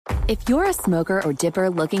If you're a smoker or dipper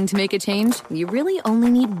looking to make a change, you really only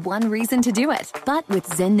need one reason to do it. But with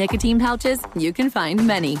Zyn nicotine pouches, you can find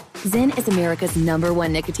many. Zyn is America's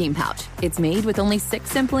 #1 nicotine pouch. It's made with only 6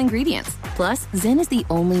 simple ingredients. Plus, Zyn is the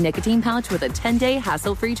only nicotine pouch with a 10-day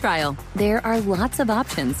hassle-free trial. There are lots of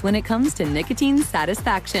options when it comes to nicotine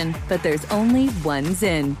satisfaction, but there's only one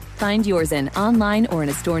Zyn. Find your Zyn online or in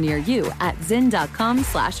a store near you at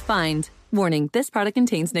zyn.com/find. Warning, this product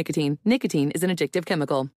contains nicotine. Nicotine is an addictive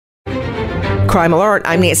chemical. Crime Alert,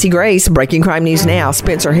 I'm Nancy Grace. Breaking crime news now.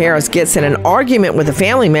 Spencer Harris gets in an argument with a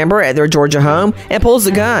family member at their Georgia home and pulls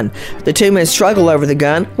a gun. The two men struggle over the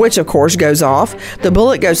gun, which of course goes off. The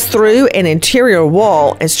bullet goes through an interior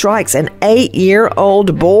wall and strikes an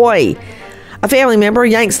 8-year-old boy. A family member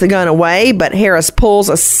yanks the gun away, but Harris pulls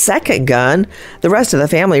a second gun. The rest of the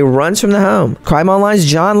family runs from the home. Crime Online's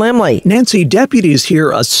John Limley. Nancy, deputies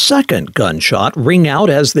hear a second gunshot ring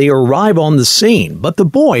out as they arrive on the scene, but the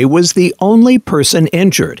boy was the only person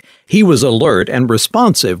injured. He was alert and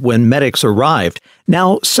responsive when medics arrived,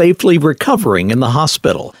 now safely recovering in the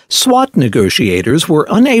hospital. SWAT negotiators were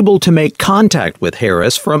unable to make contact with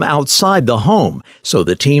Harris from outside the home, so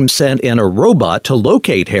the team sent in a robot to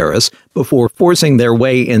locate Harris before forcing their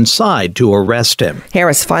way inside to arrest him.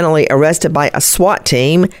 Harris finally arrested by a SWAT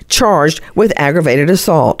team charged with aggravated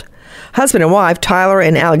assault. Husband and wife Tyler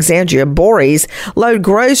and Alexandria Boris load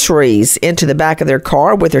groceries into the back of their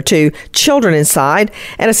car with their 2 children inside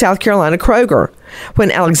at a South Carolina Kroger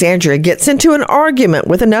when Alexandria gets into an argument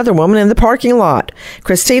with another woman in the parking lot.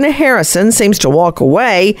 Christina Harrison seems to walk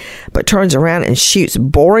away, but turns around and shoots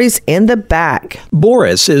Boris in the back.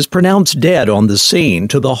 Boris is pronounced dead on the scene,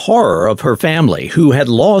 to the horror of her family, who had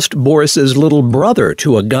lost Boris's little brother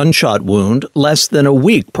to a gunshot wound less than a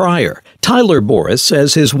week prior. Tyler Boris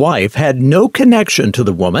says his wife had no connection to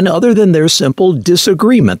the woman other than their simple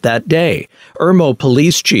disagreement that day. Irmo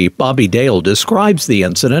Police Chief Bobby Dale describes the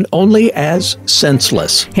incident only as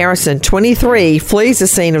senseless. Harrison, 23, flees the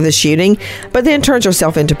scene of the shooting, but then turns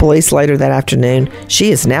herself into police later that afternoon. She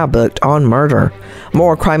is now booked on murder.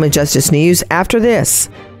 More crime and justice news after this.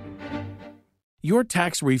 Your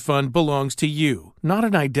tax refund belongs to you, not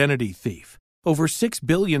an identity thief. Over $6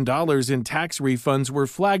 billion in tax refunds were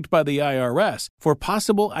flagged by the IRS for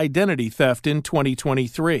possible identity theft in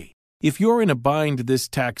 2023. If you're in a bind this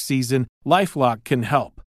tax season, LifeLock can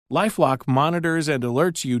help. LifeLock monitors and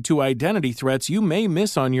alerts you to identity threats you may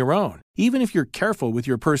miss on your own, even if you're careful with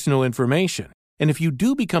your personal information. And if you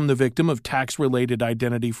do become the victim of tax-related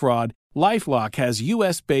identity fraud, LifeLock has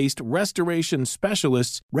U.S.-based restoration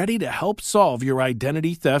specialists ready to help solve your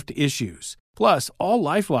identity theft issues. Plus, all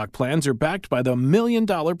LifeLock plans are backed by the $1 Million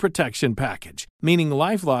Protection Package, meaning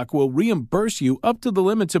LifeLock will reimburse you up to the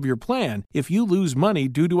limits of your plan if you lose money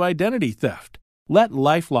due to identity theft. Let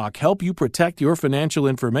LifeLock help you protect your financial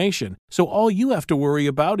information, so all you have to worry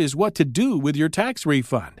about is what to do with your tax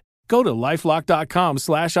refund. Go to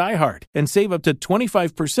LifeLock.com/iHeart and save up to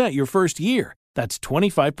 25% your first year. That's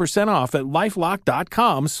 25% off at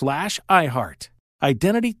LifeLock.com/iHeart.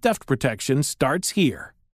 Identity theft protection starts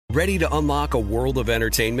here. Ready to unlock a world of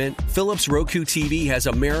entertainment? Philips Roku TV has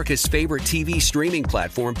America's favorite TV streaming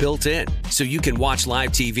platform built in, so you can watch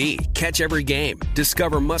live TV, catch every game,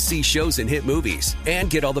 discover must-see shows and hit movies, and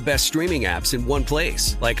get all the best streaming apps in one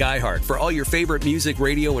place, like iHeart for all your favorite music,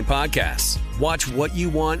 radio, and podcasts. Watch what you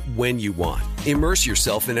want, when you want. Immerse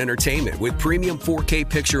yourself in entertainment with premium 4K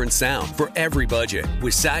picture and sound for every budget,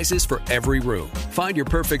 with sizes for every room. Find your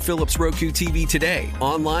perfect Philips Roku TV today,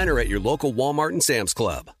 online or at your local Walmart and Sam's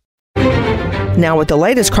Club. Now with the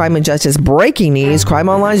latest crime and justice breaking news, Crime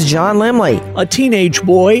Online's John Limley. A teenage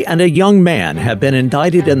boy and a young man have been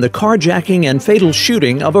indicted in the carjacking and fatal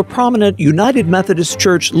shooting of a prominent United Methodist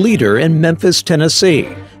Church leader in Memphis, Tennessee.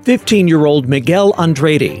 15-year-old Miguel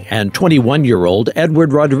Andrade and 21-year-old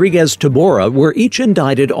Edward Rodriguez Tabora were each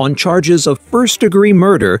indicted on charges of first-degree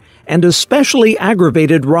murder and especially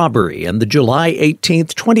aggravated robbery in the July 18,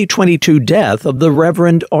 2022 death of the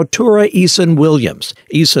Reverend Artura Eason Williams.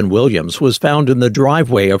 Eason Williams was found in the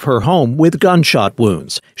driveway of her home with gunshot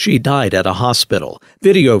wounds. She died at a hospital.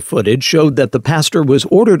 Video footage showed that the pastor was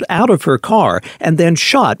ordered out of her car and then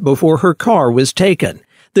shot before her car was taken.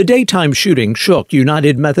 The daytime shooting shook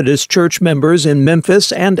United Methodist Church members in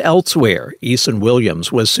Memphis and elsewhere. Eason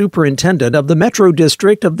Williams was superintendent of the Metro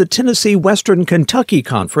District of the Tennessee Western Kentucky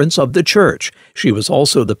Conference of the church. She was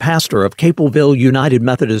also the pastor of Capelville United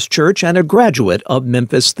Methodist Church and a graduate of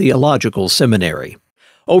Memphis Theological Seminary.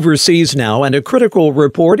 Overseas now, and a critical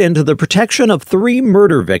report into the protection of 3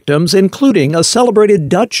 murder victims, including a celebrated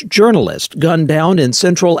Dutch journalist gunned down in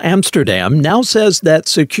central Amsterdam, now says that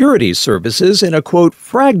security services in a, quote,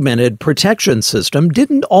 fragmented protection system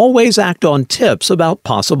didn't always act on tips about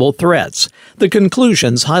possible threats. The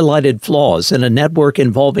conclusions highlighted flaws in a network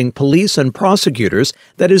involving police and prosecutors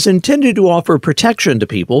that is intended to offer protection to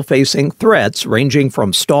people facing threats ranging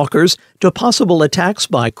from stalkers to possible attacks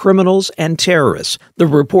by criminals and terrorists.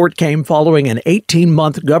 The report came following an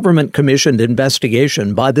 18-month government-commissioned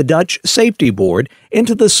investigation by the Dutch Safety Board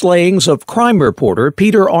into the slayings of crime reporter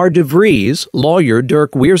Peter R. de Vries, lawyer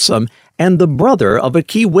Dirk Wiersum, and the brother of a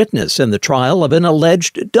key witness in the trial of an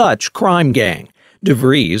alleged Dutch crime gang. De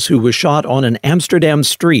Vries, who was shot on an Amsterdam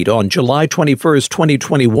street on July 21,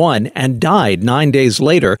 2021, and died 9 days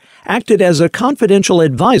later, acted as a confidential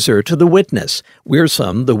advisor to the witness.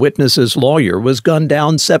 Wiersum, the witness's lawyer, was gunned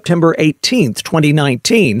down September 18,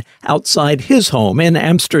 2019, outside his home in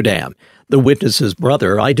Amsterdam. The witness's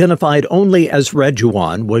brother, identified only as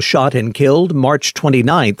Redouane, was shot and killed March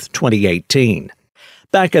 29, 2018.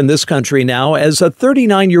 Back in this country now, as a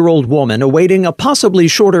 39-year-old woman awaiting a possibly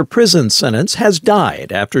shorter prison sentence has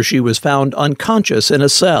died after she was found unconscious in a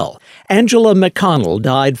cell. Angela McConnell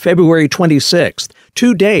died February 26th,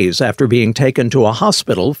 2 days after being taken to a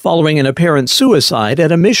hospital following an apparent suicide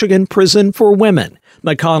at a Michigan prison for women.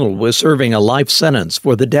 McConnell was serving a life sentence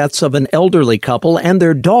for the deaths of an elderly couple and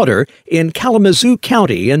their daughter in Kalamazoo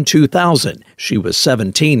County in 2000. She was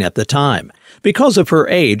 17 at the time. Because of her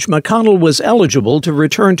age, McConnell was eligible to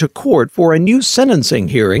return to court for a new sentencing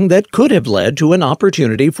hearing that could have led to an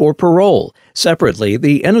opportunity for parole. Separately,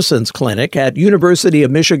 the Innocence Clinic at University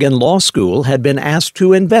of Michigan Law School had been asked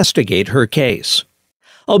to investigate her case.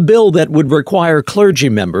 A bill that would require clergy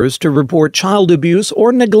members to report child abuse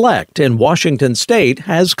or neglect in Washington state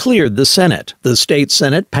has cleared the Senate. The state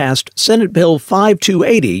Senate passed Senate Bill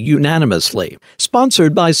 5280 unanimously.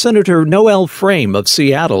 Sponsored by Senator Noel Frame of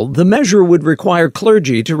Seattle, the measure would require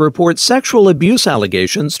clergy to report sexual abuse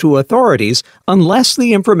allegations to authorities unless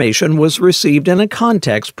the information was received in a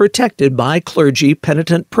context protected by clergy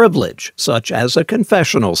penitent privilege, such as a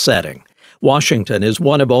confessional setting. Washington is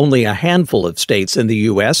one of only a handful of states in the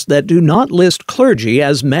U.S. that do not list clergy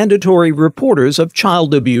as mandatory reporters of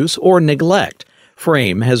child abuse or neglect.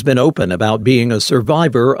 Frame has been open about being a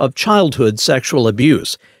survivor of childhood sexual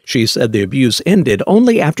abuse. She said the abuse ended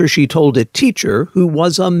only after she told a teacher who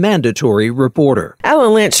was a mandatory reporter.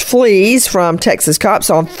 Alan Lynch flees from Texas cops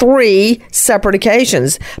on 3 separate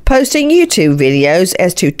occasions, posting YouTube videos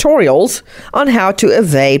as tutorials on how to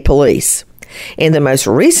evade police. In the most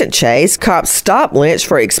recent chase, cops stop Lynch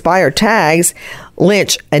for expired tags.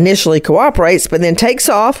 Lynch initially cooperates, but then takes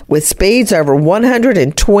off with speeds over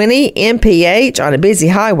 120 mph on a busy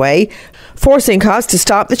highway, forcing cops to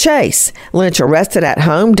stop the chase. Lynch arrested at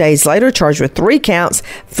home days later, charged with 3 counts,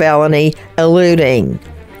 felony eluding.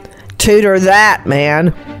 Tutor that,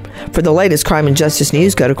 man. For the latest crime and justice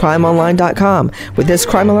news, go to crimeonline.com. With this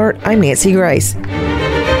crime alert, I'm Nancy Grace.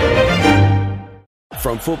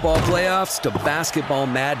 From football playoffs to basketball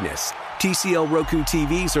madness, TCL Roku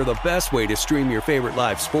TVs are the best way to stream your favorite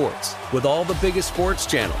live sports. With all the biggest sports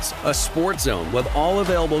channels, a sports zone with all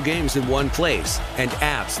available games in one place, and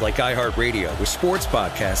apps like iHeartRadio with sports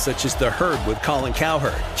podcasts such as The Herd with Colin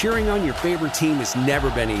Cowherd. Cheering on your favorite team has never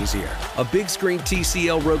been easier. A big screen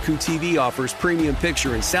TCL Roku TV offers premium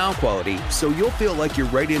picture and sound quality, so you'll feel like you're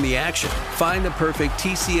right in the action. Find the perfect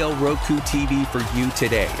TCL Roku TV for you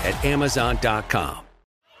today at Amazon.com.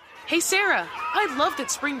 Hey Sarah, I love that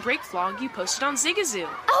spring break vlog you posted on Zigazoo.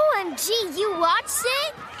 OMG, you watched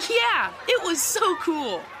it? Yeah, it was so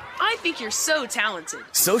cool. I think you're so talented.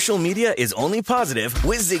 Social media is only positive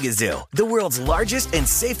with Zigazoo, the world's largest and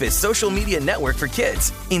safest social media network for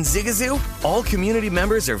kids. In Zigazoo, all community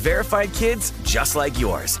members are verified kids just like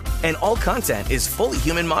yours, and all content is fully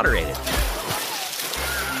human moderated.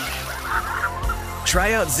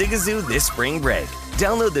 Try out Zigazoo this spring break.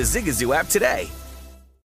 Download the Zigazoo app today.